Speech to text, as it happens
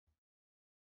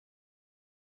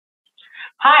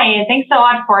Hi, and thanks a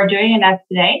lot for joining us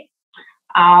today.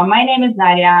 My name is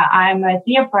Nadia. I'm a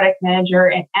senior product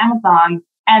manager at Amazon.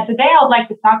 And today I would like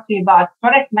to talk to you about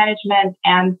product management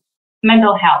and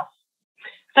mental health.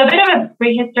 So a bit of a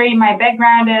prehistory. My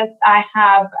background is I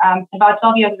have about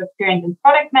 12 years of experience in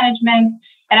product management,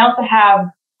 and I also have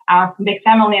a big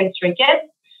family and 3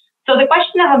 kids. So the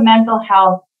question of mental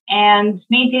health and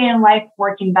maintaining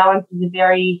life-working balance is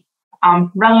very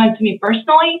relevant to me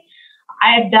personally.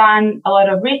 I've done a lot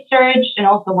of research and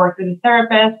also worked with a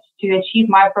therapist to achieve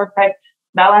my perfect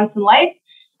balance in life.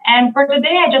 And for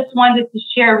today, I just wanted to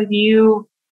share with you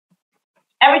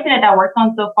everything that I worked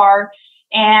on so far.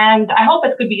 And I hope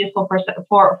it could be useful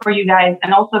for you guys,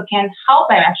 and also can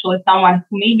help actually someone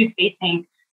who may be facing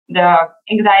the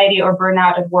anxiety or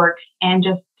burnout at work and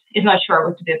just is not sure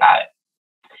what to do about it.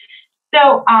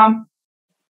 So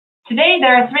today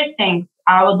there are 3 things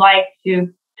I would like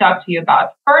to talk to you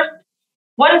about. First,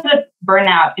 what is the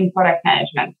burnout in product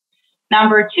management?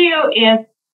 Number 2 is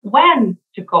when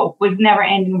to cope with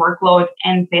never-ending workload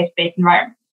and fast-paced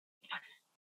environment.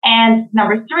 And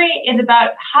number 3 is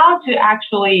about how to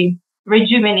actually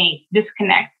rejuvenate,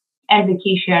 disconnect, and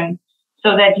vacation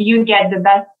so that you get the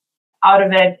best out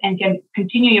of it and can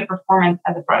continue your performance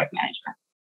as a product manager.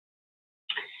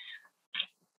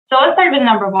 So let's start with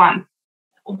number 1.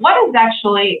 What is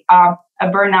actually a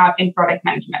burnout in product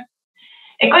management?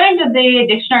 According to the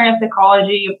Dictionary of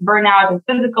Psychology, burnout is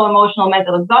physical, emotional,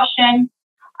 mental exhaustion,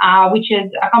 which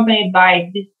is accompanied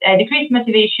by decreased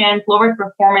motivation, lowered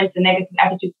performance, and negative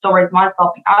attitudes towards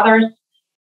oneself and others.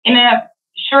 In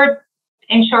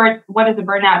short, what is a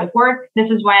burnout at work?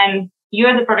 This is when you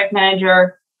as a product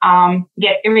manager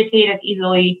get irritated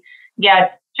easily,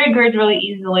 get triggered really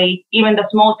easily, even the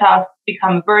small tasks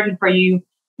become a burden for you.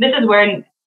 This is when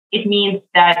it means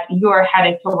that you are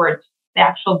headed towards the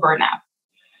actual burnout.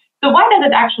 So why does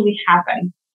it actually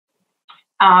happen?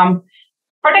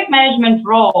 Product management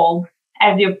role,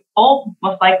 as you all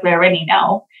most likely already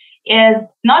know, is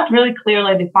not really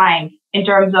clearly defined in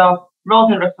terms of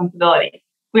roles and responsibilities.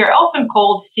 We are often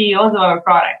called CEOs of our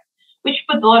product, which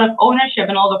puts a lot of ownership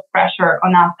and a lot of pressure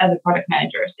on us as a product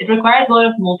managers. It requires a lot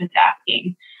of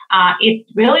multitasking. It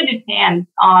really depends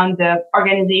on the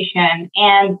organization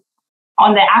and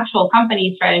on the actual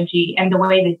company strategy and the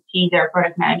way they see their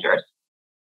product managers.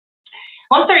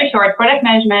 Long story short, product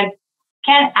management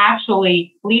can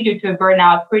actually lead you to a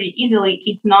burnout pretty easily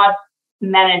if not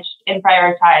managed and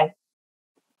prioritized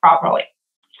properly.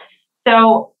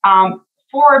 So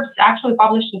Forbes actually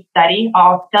published a study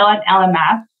of talent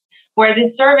LMS where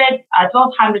they surveyed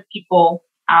 1,200 people,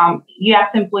 US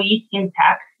employees in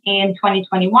tech in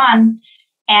 2021,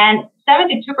 and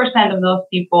 72% of those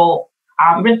people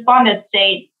responded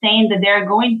saying that they're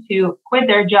going to quit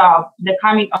their job the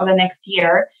coming of the next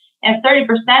year, and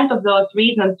 30% of those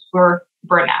reasons were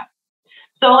burnout.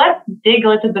 So let's dig a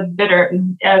little bit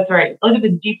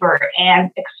deeper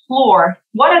and explore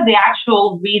what are the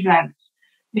actual reasons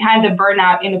behind the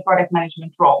burnout in the product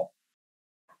management role.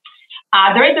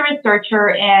 There is a researcher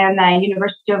in the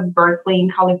University of Berkeley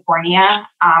in California.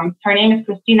 Her name is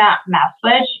Christina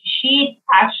Maslach. She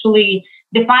actually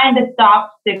defined the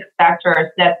top 6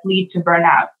 factors that lead to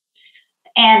burnout.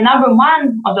 And number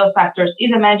 1 of those factors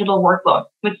is a manageable workload,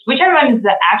 which everyone is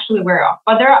actually aware of.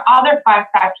 But there are other 5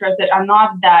 factors that are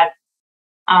not that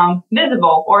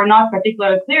visible or not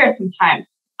particularly clear sometimes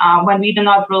when we do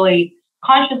not really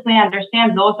consciously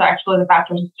understand those are actually the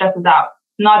factors that stress us out,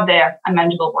 not the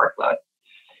unmanageable workload.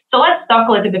 So let's talk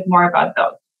a little bit more about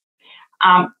those.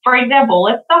 For example,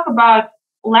 let's talk about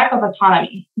lack of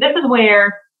autonomy. This is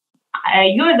where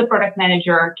you as a product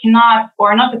manager cannot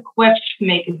or are not equipped to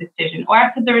make a decision or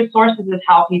access the resources that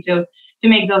help you to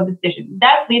make those decisions.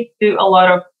 That leads to a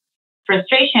lot of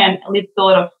frustration, leads to a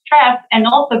lot of stress, and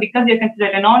also because you're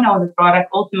considered an owner of the product,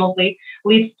 ultimately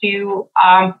leads to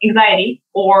anxiety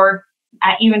or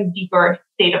even deeper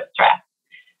state of stress.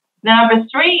 The number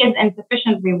 3 is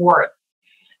insufficient reward.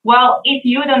 Well, if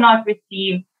you do not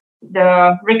receive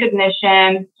the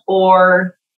recognition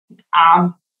or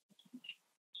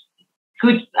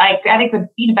adequate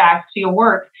feedback to your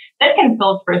work, that can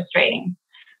feel frustrating.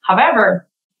 However,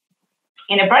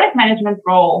 in a product management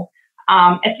role,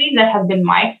 at least that has been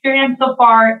my experience so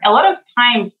far, a lot of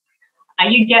times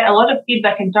you get a lot of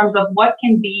feedback in terms of what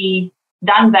can be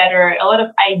done better, a lot of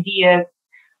ideas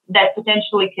that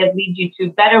potentially could lead you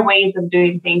to better ways of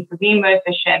doing things, to being more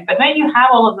efficient. But when you have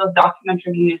all of those document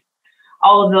reviews,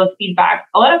 all of those feedbacks,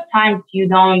 a lot of times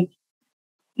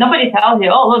nobody tells you,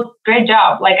 oh, look, great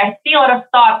job. Like, I see a lot of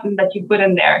thoughts that you put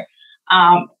in there.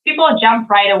 People jump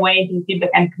right away to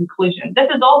feedback and conclusion. This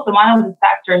is also one of the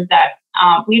factors that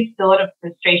leads to a lot of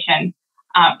frustration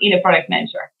in a product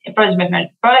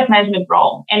management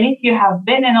role. And if you have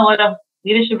been in a lot of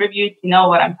leadership reviews, you know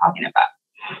what I'm talking about.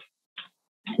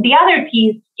 The other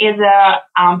piece is a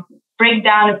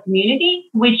breakdown of community,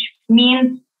 which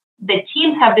means the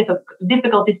teams have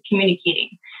difficulties communicating.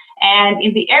 And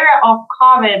in the era of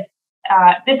COVID,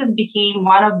 this has become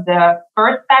one of the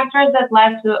first factors that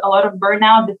led to a lot of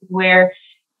burnout. This is where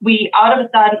we all of a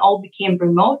sudden all became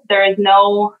remote. There is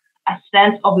no a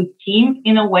sense of a team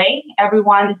in a way.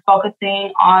 Everyone is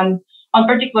focusing on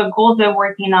particular goals they're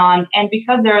working on. And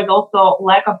because there is also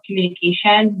lack of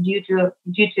communication due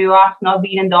to us not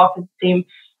being in the office same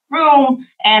room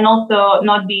and also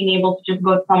not being able to just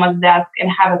go to someone's desk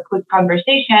and have a quick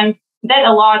conversation, that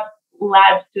a lot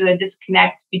led to a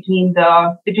disconnect between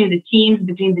the teams,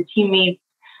 between the teammates,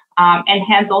 and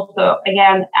hence also,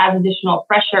 again, as additional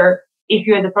pressure, if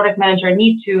you as a product manager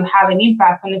need to have an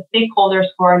impact on the stakeholders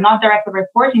who are not directly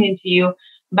reporting into you,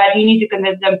 but you need to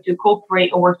convince them to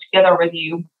cooperate or work together with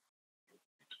you.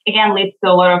 Again, leads to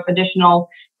a lot of additional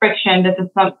friction that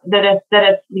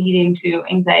is leading to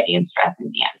anxiety and stress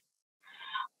in the end.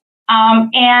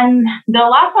 And the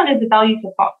last one is the values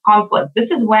of conflict. This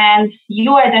is when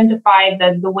you identify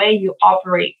that the way you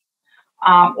operate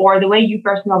or the way your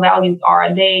personal values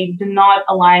are, they do not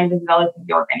align with the values of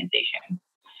the organization.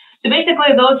 So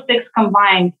basically, those six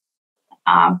combined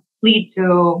lead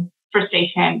to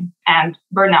frustration and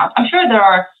burnout. I'm sure there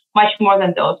are much more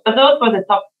than those, but those were the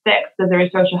top six that the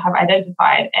researchers have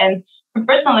identified. And from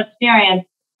personal experience,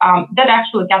 that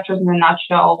actually captures in a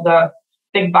nutshell the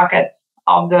big buckets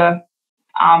of the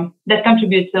that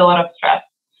contributes to a lot of stress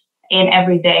in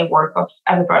everyday work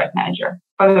as a product manager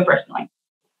for me personally.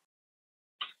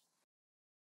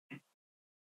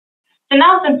 So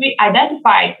now, since we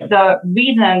identified the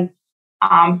reasons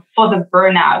for the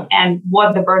burnout and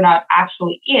what the burnout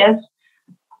actually is,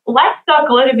 let's talk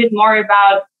a little bit more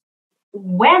about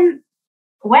when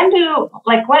you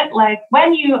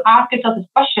ask yourself this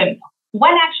question,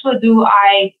 when actually do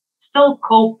I still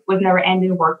cope with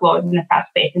never-ending workloads in a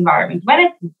fast-paced environment? When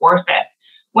it's worth it?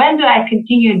 When do I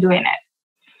continue doing it?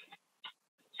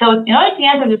 So in order to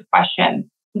answer this question,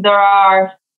 there are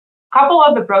a couple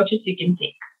of approaches you can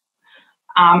take.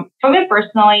 For me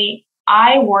personally,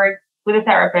 I work with a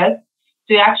therapist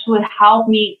to actually help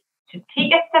me to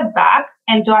take a step back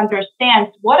and to understand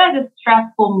what are the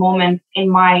stressful moments in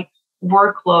my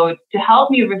workload to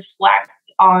help me reflect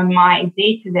on my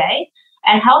day-to-day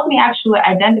and help me actually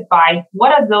identify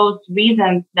what are those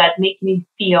reasons that make me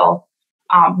feel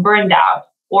burned out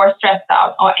or stressed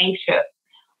out or anxious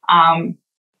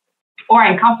or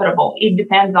uncomfortable. It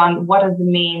depends on what are the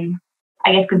main,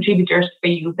 contributors for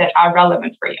you that are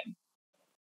relevant for you.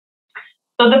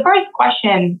 So the first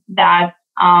question that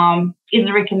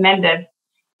is recommended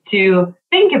to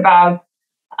think about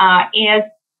is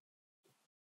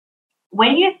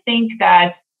when you think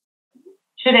that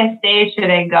should I stay, should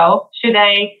I go,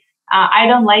 I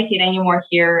don't like it anymore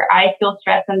here, I feel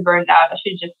stressed and burned out, I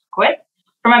should just quit.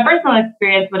 From my personal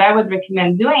experience, what I would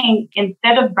recommend doing,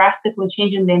 instead of drastically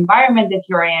changing the environment that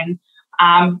you're in,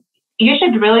 you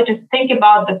should really just think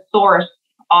about the source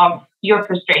of your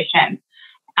frustration.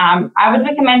 I would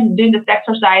recommend doing this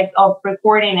exercise of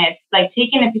recording it, like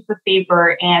taking a piece of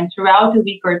paper and throughout a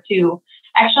week or two,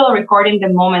 actually recording the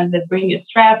moments that bring you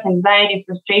stress, anxiety,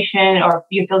 frustration, or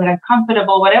you feeling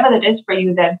uncomfortable, whatever that is for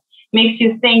you that makes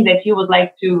you think that you would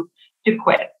like to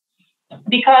quit.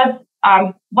 Because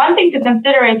one thing to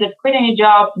consider is that quitting a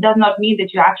job does not mean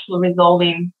that you're actually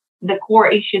resolving the core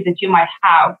issues that you might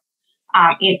have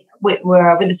with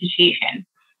the situation.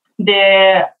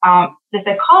 The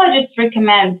psychologists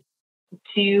recommend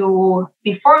to,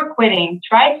 before quitting,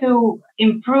 try to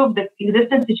improve the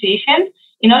existing situation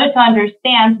in order to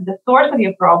understand the source of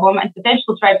your problem and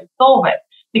potentially try to solve it.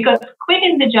 Because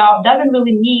quitting the job doesn't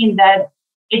really mean that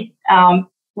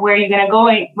where you're gonna go,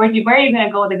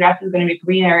 the grass is gonna be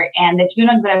greener, and that you're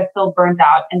not gonna feel burned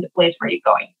out in the place where you're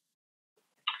going.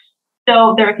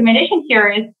 So the recommendation here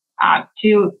is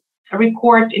to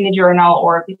record in a journal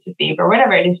or a piece of paper,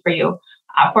 whatever it is for you,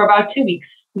 for about 2 weeks,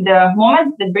 the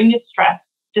moments that bring you stress,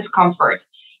 discomfort,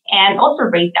 and also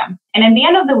rate them. And at the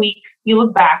end of the week, you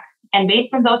look back, and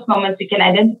based on those moments, you can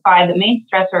identify the main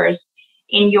stressors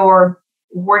in your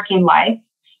working life.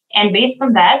 And based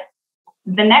on that,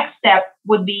 the next step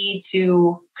would be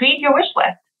to create your wish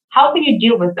list. How can you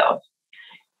deal with those?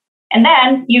 And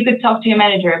then you could talk to your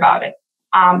manager about it.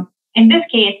 In this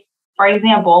case, for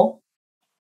example,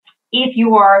 if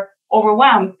you are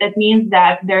overwhelmed, that means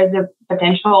that there's a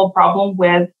potential problem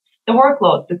with the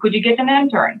workload. So could you get an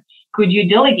intern? Could you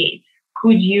delegate?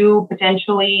 Could you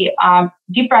potentially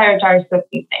deprioritize certain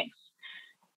things?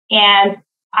 And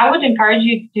I would encourage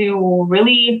you to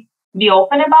really be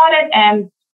open about it and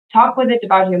talk with it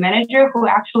about your manager who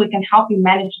actually can help you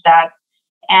manage that.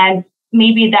 And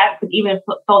maybe that could even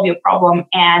solve your problem.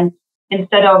 And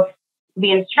instead of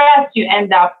being stressed, you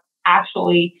end up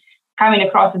actually coming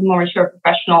across as a more mature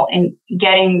professional and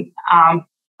getting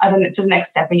to the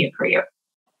next step in your career.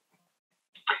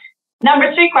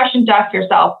 Number 3 question to ask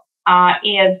yourself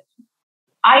is,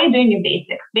 are you doing your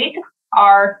basics? Basics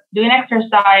are doing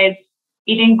exercise,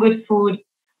 eating good food,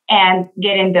 and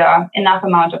getting the enough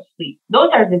amount of sleep. Those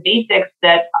are the basics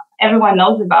that everyone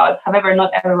knows about. However,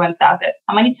 not everyone does it.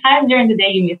 How many times during the day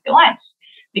you miss your lunch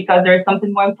because there's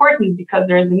something more important, because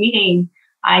there's a meeting,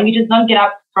 and you just don't get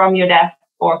up from your desk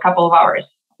for a couple of hours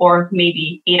or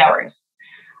maybe 8 hours.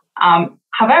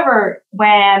 However,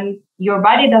 when your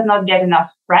body does not get enough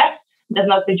rest, does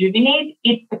not rejuvenate,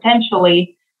 it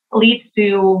potentially leads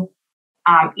to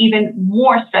even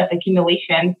more stress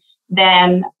accumulation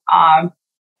than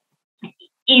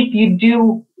if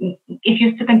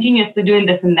you continuously doing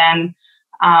this and then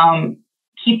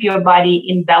keep your body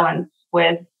in balance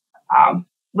with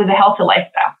a healthy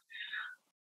lifestyle.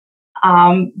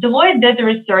 Deloitte did the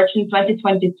research in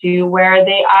 2022 where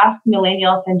they asked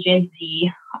millennials and Gen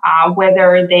Z what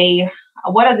are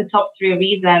the top 3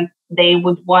 reasons they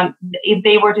would want, if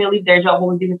they were to leave their job, what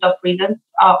would be the top reasons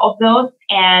of those.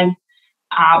 And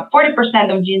 40%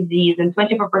 of Gen Zs and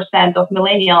 24% of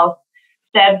millennials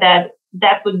said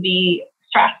that would be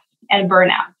stress and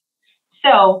burnout.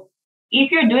 So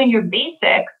if you're doing your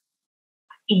basics,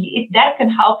 that can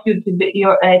help you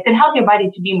it can help your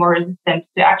body to be more resistant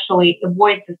to actually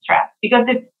avoid the stress. Because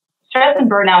if stress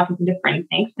and burnout is different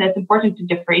things, and it's important to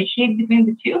differentiate between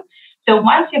the two. So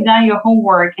once you've done your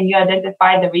homework and you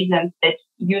identify the reasons that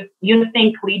you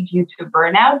think lead you to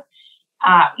burnout,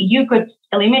 you could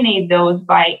eliminate those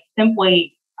by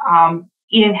simply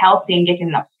eating healthy and getting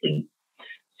enough sleep.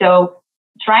 So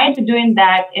trying to doing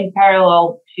that in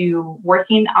parallel to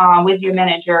working with your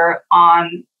manager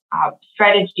on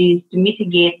strategies to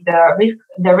mitigate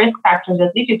the risk factors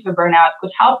that lead you to burnout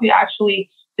could help you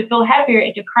actually to feel happier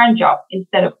at your current job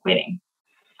instead of quitting.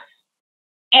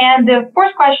 And the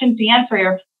 4th question to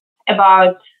answer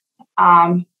about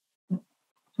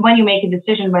when you make a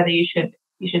decision whether you should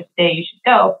stay, you should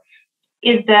go,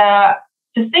 is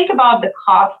to think about the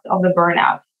cost of the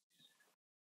burnout.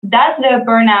 Does the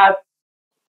burnout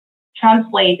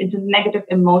translate into negative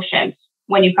emotions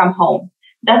when you come home?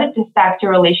 Does it affect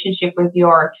your relationship with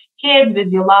your kids, with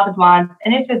your loved ones?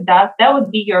 And if it does, that would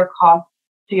be your cost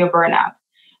to your burnout.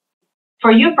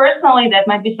 For you personally, that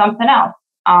might be something else.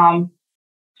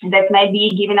 That might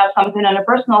be giving up something on a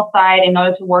personal side in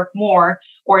order to work more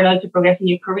or in order to progress in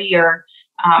your career.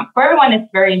 For everyone, it's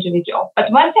very individual.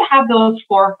 But once you have those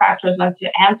 4 factors, once you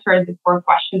answer the 4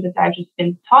 questions that I've just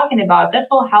been talking about, that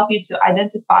will help you to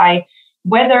identify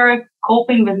whether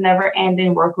coping with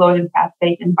never-ending workload and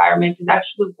fast-paced environment is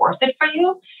actually worth it for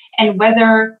you, and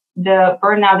whether the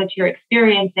burnout that you're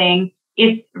experiencing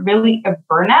is really a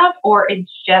burnout or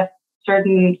it's just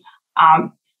certain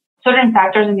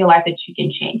factors in your life that you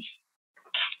can change.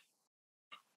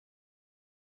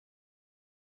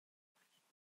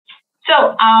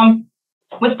 So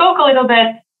we spoke a little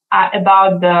bit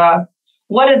about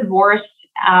what is worse,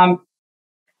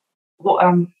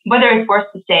 whether it's worse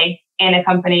to stay in a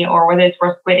company or whether it's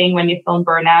worth quitting when you feel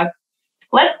burnout.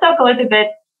 Let's talk a little bit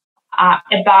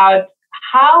about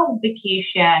how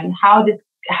vacation, how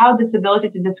this ability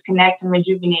to disconnect and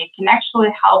rejuvenate can actually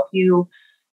help you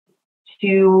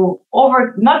to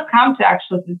not come to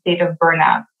actually the state of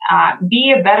burnout,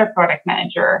 be a better product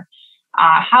manager.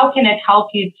 How can it help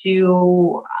you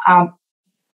to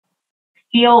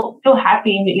feel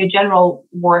happy in your general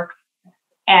work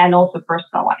and also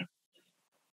personal life?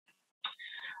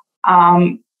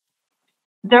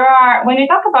 When we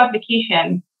talk about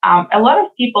vacation, a lot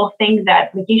of people think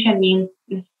that vacation means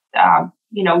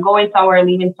going somewhere,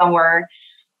 leaving somewhere.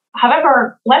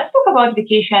 However, let's talk about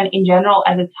vacation in general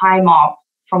as a time off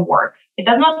from work. It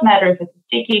does not matter if it's a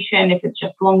staycation, if it's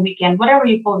just a long weekend, whatever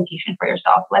you call vacation for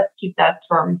yourself. Let's keep that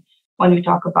term when we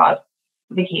talk about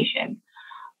vacation.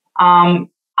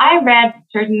 I read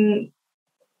certain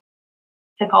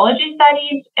psychology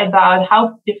studies about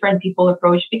how different people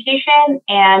approach vacation,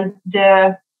 and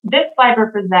this slide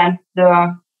represents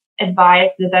the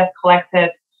advice that I've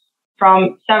collected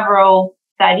from several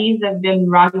studies that have been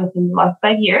run within the last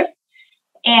 5 years.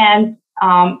 And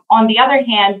on the other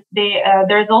hand, there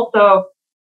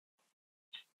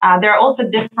are also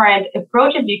different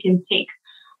approaches you can take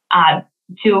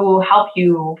to help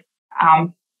you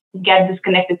get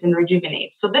disconnected and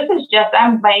rejuvenate. So this is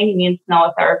I'm by any means not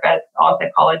a therapist fellow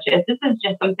psychologists. This is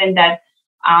just something that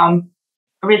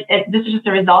this is just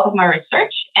a result of my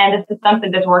research, and this is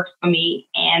something that works for me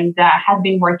and has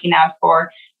been working out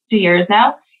for 2 years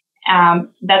now.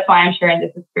 That's why I'm sharing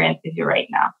this experience with you right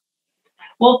now.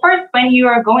 Well, first, when you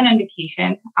are going on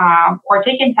vacation or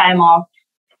taking time off,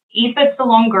 if it's a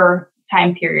longer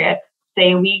time period,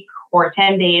 say a week or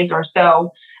 10 days or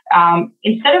so,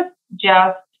 instead of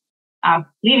just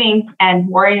leaving and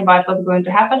worrying about what's going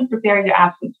to happen, prepare your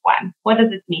absence plan. What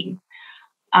does it mean?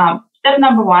 Step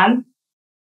number one,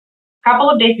 couple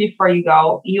of days before you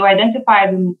go, you identify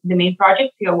the main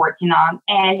projects you're working on,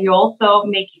 and you also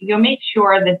make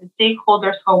sure that the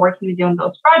stakeholders who are working with you on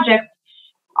those projects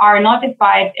are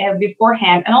notified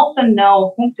beforehand and also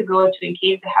know whom to go to in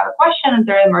case they have a question and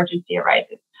their emergency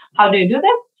arises. How do you do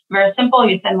this? Very simple.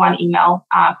 You send one email,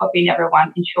 copying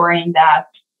everyone, ensuring that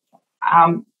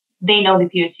they know the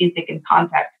POCs they can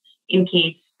contact in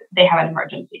case they have an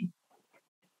emergency.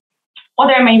 Or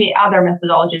there may be other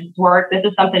methodologies to work. This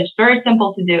is something that's very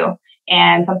simple to do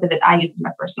and something that I use in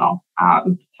my personal,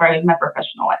 my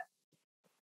professional life.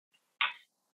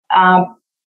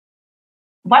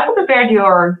 Once you prepared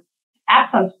your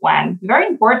absence plan, very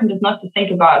important is not to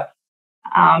think about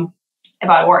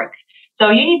work. So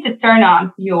you need to turn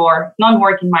on your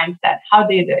non-working mindset. How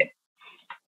do you do it?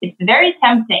 It's very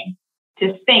tempting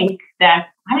to think that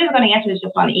I'm just going to answer this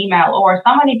just on email, or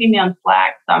somebody beat me on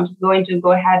Slack, so I'm just going to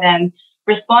go ahead and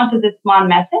respond to this one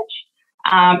message.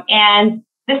 And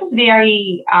this is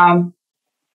very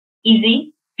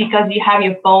easy because you have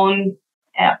your phone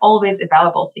always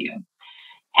available to you.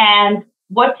 And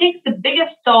what takes the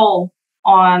biggest toll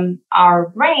on our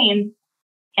brain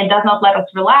and does not let us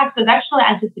relax is actually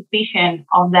anticipation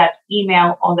of that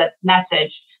email or that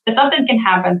message, that something can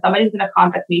happen, somebody's going to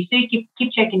contact me, so you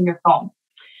keep checking your phone.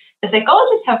 The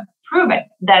psychologists have proven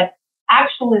that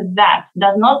actually that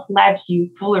does not let you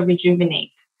fully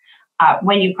rejuvenate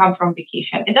when you come from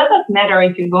vacation. It doesn't matter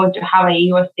if you're going to have a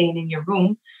EO staying in your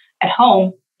room at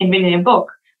home and reading a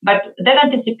book, but that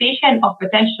anticipation of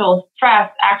potential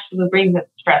stress actually brings that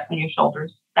stress on your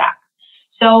shoulders back.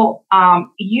 So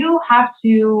you have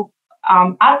to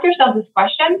ask yourself this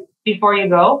question before you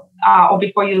go or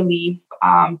before you leave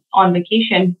on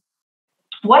vacation.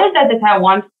 What is that I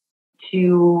want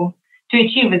to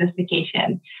achieve with this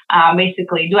vacation?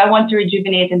 Basically, do I want to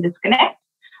rejuvenate and disconnect?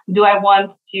 Do I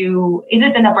want to, is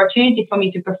it an opportunity for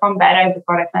me to perform better as a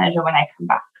product manager when I come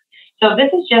back? So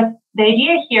this is just, the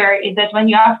idea here is that when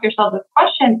you ask yourself this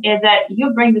question is that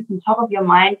you bring this on top of your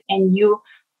mind and you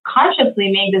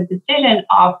consciously make this decision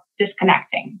of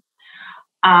disconnecting.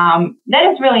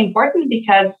 That is really important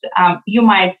because you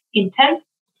might intend,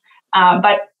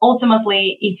 but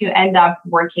ultimately, if you end up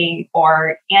working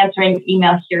or answering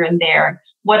emails here and there,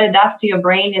 what it does to your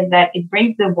brain is that it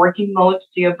brings the working mode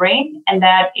to your brain and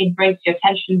that it brings your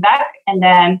attention back. And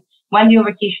then when your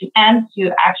vacation ends,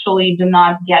 you actually do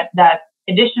not get that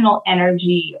additional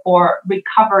energy or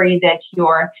recovery that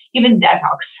your, even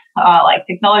detox, like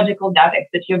technological detox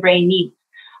that your brain needs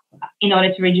in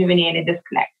order to rejuvenate and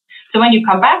disconnect. So when you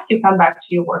come back to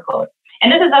your workload.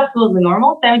 And this is absolutely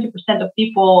normal. 70% of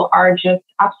people are just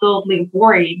absolutely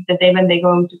worried that when they're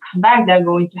going to come back, they're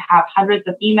going to have hundreds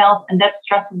of emails, and that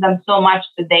stresses them so much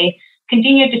that they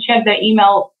continue to check their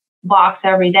email box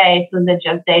every day so that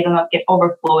just they do not get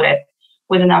overfloated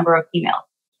with a number of emails.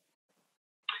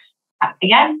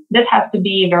 Again, this has to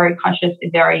be a very conscious,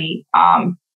 very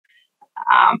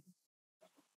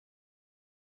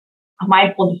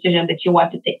mindful decision that you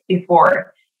want to take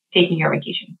before taking your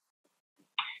vacation.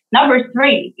 Number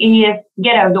 3 is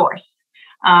get outdoors.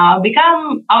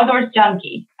 Become outdoors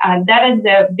junkie. That is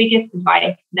the biggest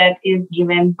advice that is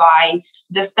given by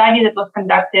the study that was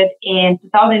conducted in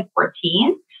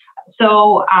 2014.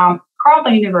 So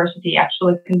Carleton University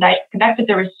actually conducted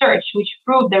the research which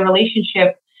proved the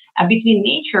relationship between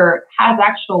nature has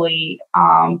actually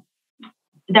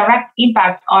direct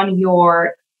impact on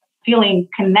your feeling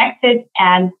connected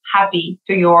and happy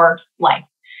to your life.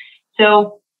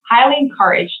 So highly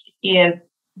encouraged is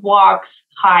walks,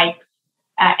 hikes,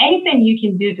 anything you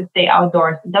can do to stay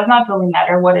outdoors. It does not really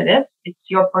matter what it is. It's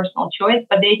your personal choice.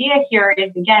 But the idea here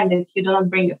is, again, that you do not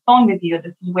bring your phone with you.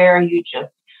 This is where you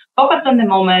just focus on the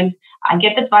moment,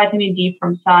 get that vitamin D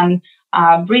from sun,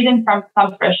 breathe in from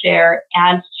some fresh air,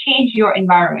 and change your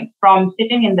environment from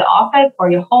sitting in the office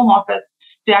or your home office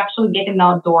to actually getting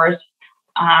outdoors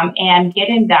and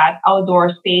getting that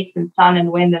outdoor space and sun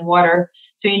and wind and water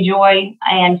to enjoy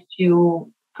and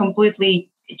to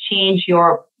completely change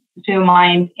your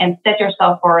mind and set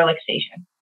yourself for relaxation.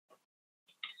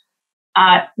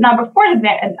 Number four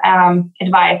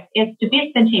advice is to be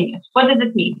spontaneous. What does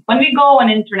it mean? When we go on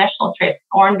an international trip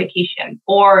or on vacation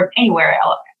or anywhere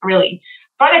else, really,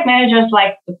 product managers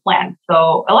like to plan.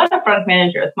 So a lot of product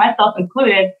managers, myself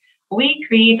included, we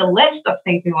create a list of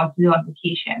things we want to do on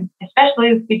vacation. Especially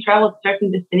if we travel to a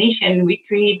certain destination, we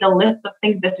create a list of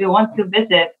things that we want to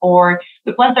visit, or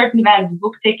we plan certain events,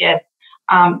 book tickets.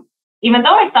 Even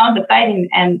though it sounds exciting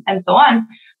and so on,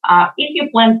 if you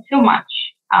plan too much,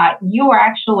 you are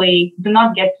actually do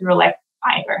not get to relax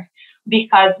either,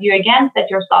 because you again set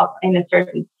yourself in a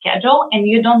certain schedule and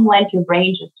you don't let your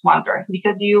brain just wander,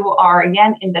 because you are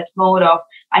again in that mode of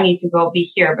I need to go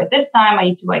be here, but this time I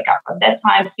need to wake up at that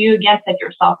time. So you again set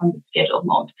yourself in the scheduled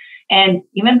mode. And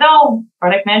even though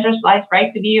product managers like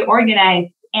to be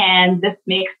organized, and this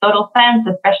makes total sense,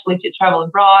 especially if you travel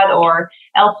abroad or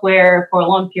elsewhere for a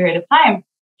long period of time,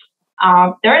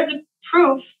 there is a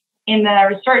proof in the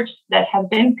research that has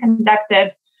been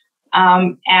conducted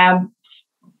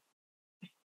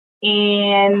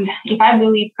in, if I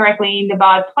believe correctly, in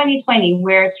about 2020,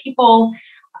 where people,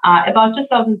 about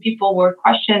 2,000 people were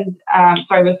questioned,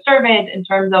 were surveyed in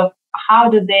terms of how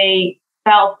do they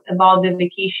felt about the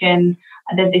vacation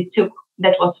that they took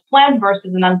that was planned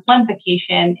versus an unplanned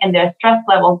vacation, and their stress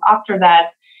levels after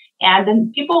that. And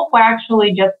then people who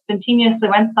actually just continuously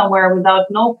went somewhere without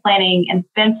no planning and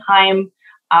spent time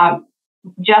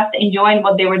just enjoying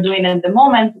what they were doing at the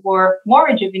moment were more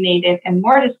rejuvenated and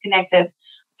more disconnected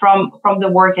from the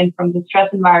work and from the stress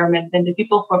environment than the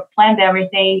people who planned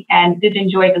everything and did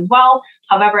enjoy it as well.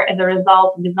 However, as a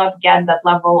result, did not get that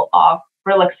level of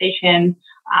relaxation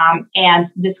and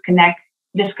disconnect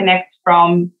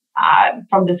from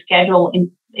the schedule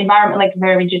environment, like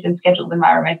very rigid and scheduled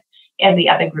environment as the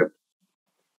other group.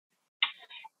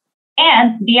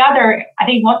 And the other, I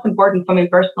think most important for me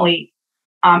personally,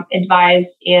 advice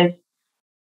is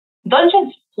don't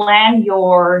just plan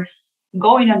your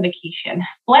going on vacation,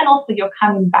 plan also your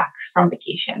coming back from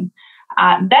vacation.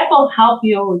 That will help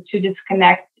you to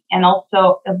disconnect and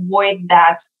also avoid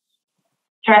that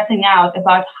stressing out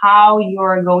about how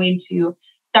you're going to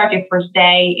start your first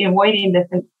day, avoiding this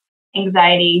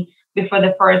anxiety before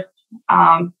the first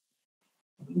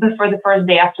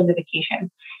day after the vacation.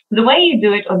 The way you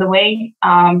do it, or the way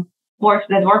works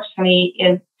for me,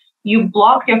 is you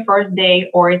block your first day,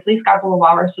 or at least a couple of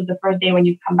hours, so the first day when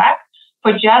you come back,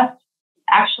 for just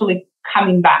actually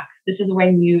coming back. This is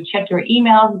when you check your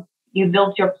emails, you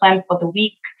build your plan for the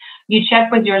week, you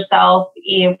check with yourself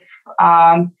if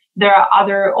there are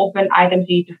other open items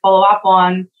you need to follow up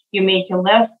on, you make a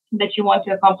list that you want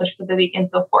to accomplish for the week, and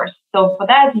so forth. So for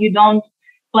that, you don't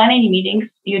plan any meetings,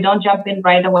 you don't jump in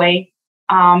right away.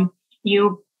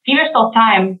 You give yourself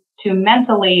time to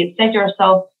mentally set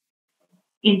yourself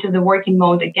into the working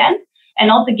mode again,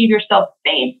 and also give yourself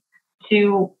space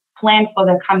to plan for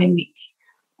the coming week.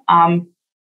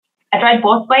 I tried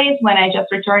both ways. When I just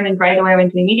returned and right away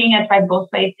went to the meeting, I tried both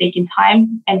ways, taking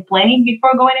time and planning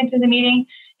before going into the meeting.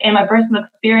 In my personal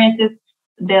experiences,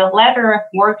 the latter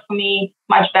worked for me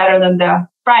much better than the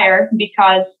prior,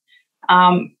 because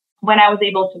when I was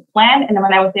able to plan and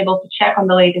when I was able to check on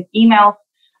the latest emails,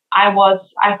 I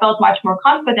felt much more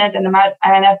confident, and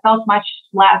I felt much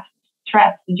less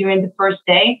stressed during the first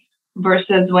day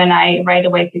versus when I right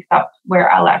away picked up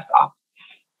where I left off.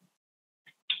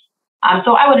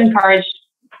 So I would encourage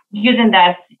using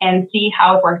that and see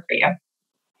how it works for you.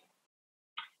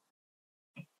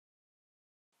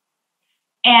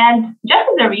 And just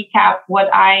as a recap, what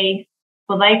I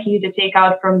would like you to take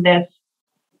out from this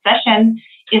session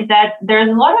is that there's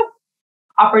a lot of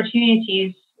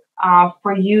opportunities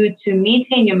for you to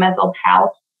maintain your mental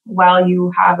health while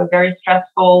you have a very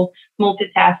stressful,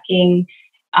 multitasking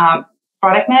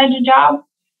product manager job.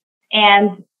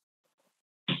 And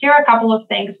here are a couple of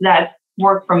things that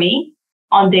work for me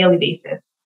on a daily basis.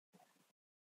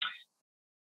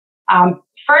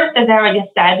 First, as I already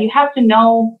said, you have to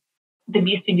know the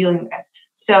beast you're dealing with.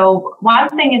 So one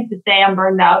thing is to say I'm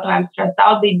burned out or I'm stressed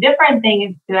out. The different thing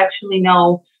is to actually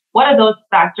know what are those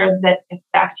factors that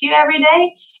affect you every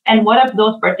day, and what are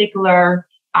those particular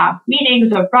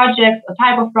meetings or projects or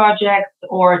type of projects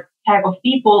or type of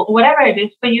people, whatever it is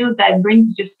for you that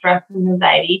brings you stress and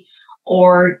anxiety,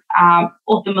 or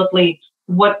ultimately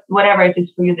whatever it is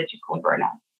for you that you call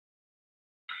burnout.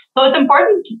 So it's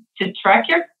important to track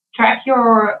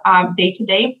your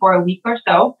day-to-day for a week or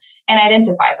so and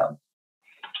identify those.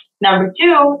 Number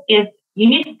two is you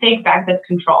need to take back that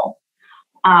control.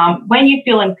 When you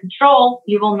feel in control,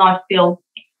 you will not feel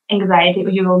anxiety, or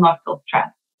you will not feel stress.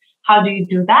 How do you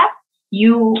do that?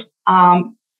 You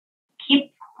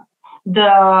keep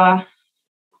the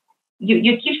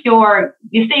you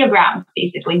stay your ground,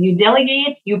 basically. You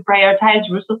delegate, you prioritize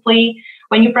ruthlessly.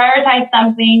 When you prioritize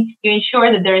something, you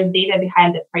ensure that there is data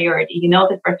behind the priority. You know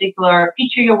the particular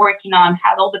feature you're working on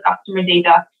has all the customer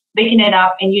data, picking it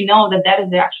up, and you know that that is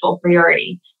the actual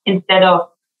priority instead of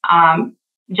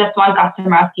just one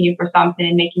customer asking you for something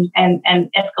and making and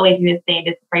escalating the same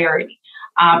as priority.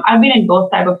 I've been in both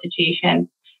type of situations.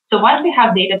 So once we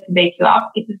have data to back you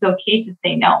up, it is okay to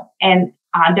say no, and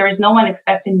there is no one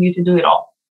expecting you to do it all.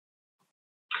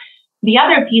 The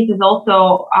other piece is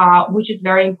also, which is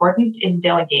very important, is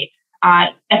delegate. As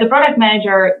a product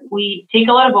manager, we take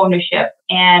a lot of ownership,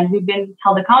 and we've been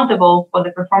held accountable for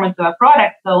the performance of our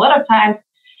product. So a lot of times,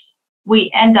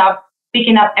 we end up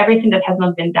picking up everything that has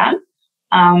not been done.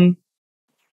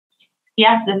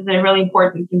 Yes, this is really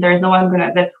important, and there is no one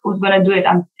who's gonna do it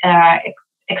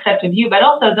except of you. But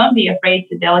also, don't be afraid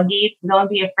to delegate. Don't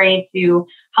be afraid to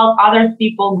help other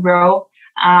people grow,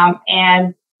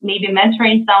 and maybe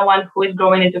mentoring someone who is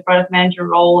growing into product manager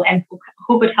role and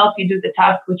who could help you do the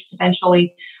task, which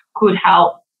potentially could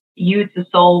help you to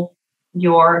solve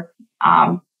your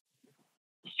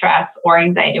stress or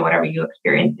anxiety, whatever you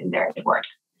experience in there at work.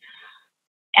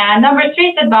 And number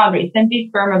 3, set boundaries and be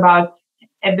firm about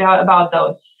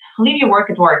those. Leave your work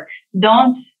at work.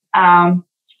 Don't,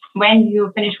 when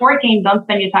you finish working, don't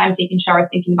spend your time taking showers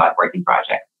thinking about working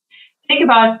projects. Think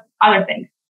about other things,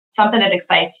 something that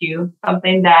excites you,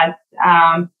 something that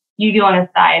you do on the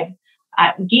side.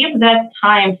 Give that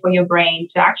time for your brain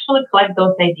to actually collect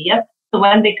those ideas. So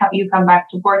when you come back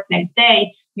to work next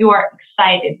day, you are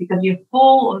excited because you're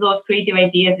full of those creative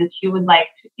ideas that you would like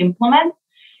to implement.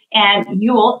 And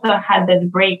you also had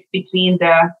that break between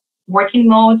the working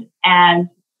mode and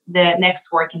the next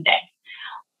working day.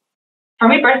 For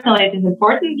me personally, it is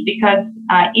important because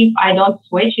if I don't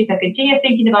switch, if I continue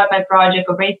thinking about my project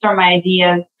or brainstorm my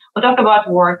ideas or talk about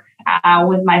work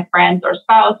with my friends or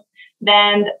spouse,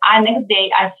 then next day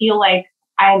I feel like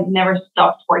I never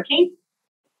stopped working.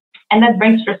 And that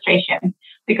brings frustration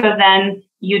because then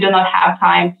you do not have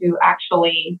time to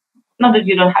actually, not that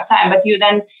you don't have time, but you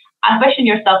then question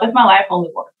yourself, is my life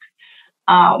only work?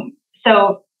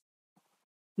 So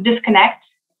disconnect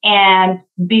and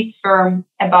be firm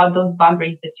about those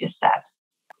boundaries that you set.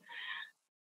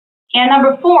 And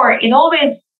number 4, it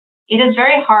is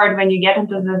very hard when you get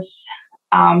into this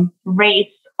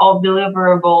race of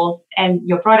deliverables and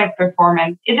your product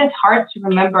performance. It is hard to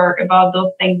remember about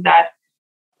those things that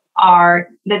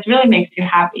really makes you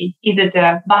happy. Is it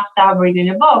a bathtub reading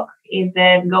a book? Is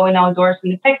it going outdoors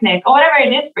on a picnic? Or whatever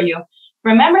it is for you.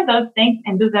 Remember those things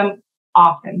and do them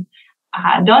often.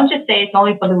 Don't just say it's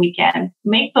only for the weekend.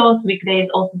 Make those weekdays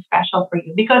also special for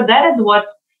you because that is what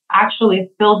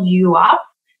actually fills you up.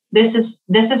 This is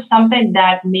something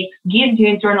that gives you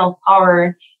internal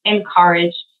power and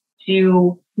courage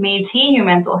to maintain your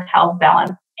mental health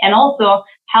balance and also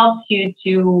helps you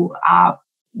to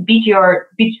beat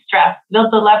stress,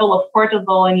 build the level of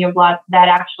cortisol in your blood that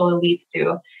actually leads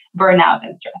to burnout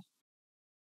and stress.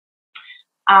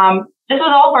 This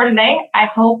was all for today. I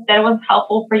hope that it was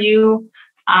helpful for you.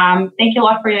 Thank you a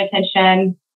lot for your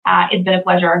attention. It's been a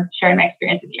pleasure sharing my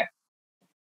experience with you.